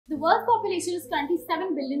The world's population is currently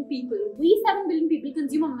 7 billion people. We 7 billion people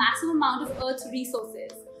consume a massive amount of Earth's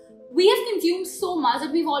resources. We have consumed so much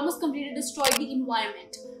that we've almost completely destroyed the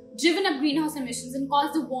environment, driven up greenhouse emissions and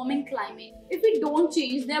caused a warming climate. If we don't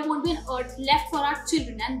change, there won't be an Earth left for our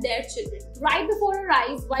children and their children. Right before our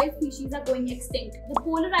eyes, wild species are going extinct. The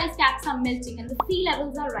polar ice caps are melting and the sea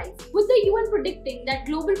levels are rising. With the UN predicting that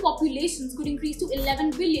global populations could increase to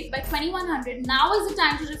 11 billion by 2100, now is the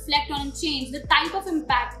time to reflect on and change the type of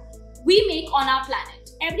impact we make on our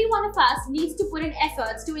planet. Every one of us needs to put in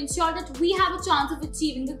efforts to ensure that we have a chance of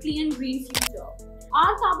achieving a clean and green future.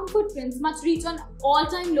 Our carbon footprints must reach an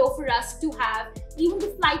all-time low for us to have even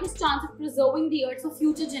the slightest chance of preserving the Earth for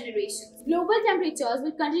future generations. Global temperatures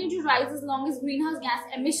will continue to rise as long as greenhouse gas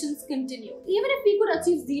emissions continue. Even if we could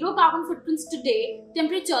achieve zero carbon footprints today,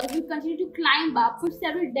 temperatures will continue to climb up for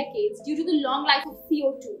several decades due to the long life of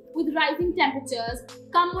CO2. With rising temperatures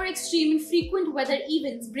come more extreme and frequent weather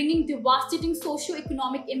events, bringing devastating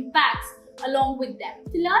socio-economic impacts along with them.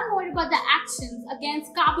 To learn more about the actions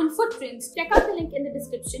against carbon footprints, check out the link in the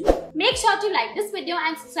description. Make sure to like this video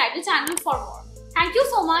and subscribe to the channel for more. Thank you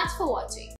so much for watching.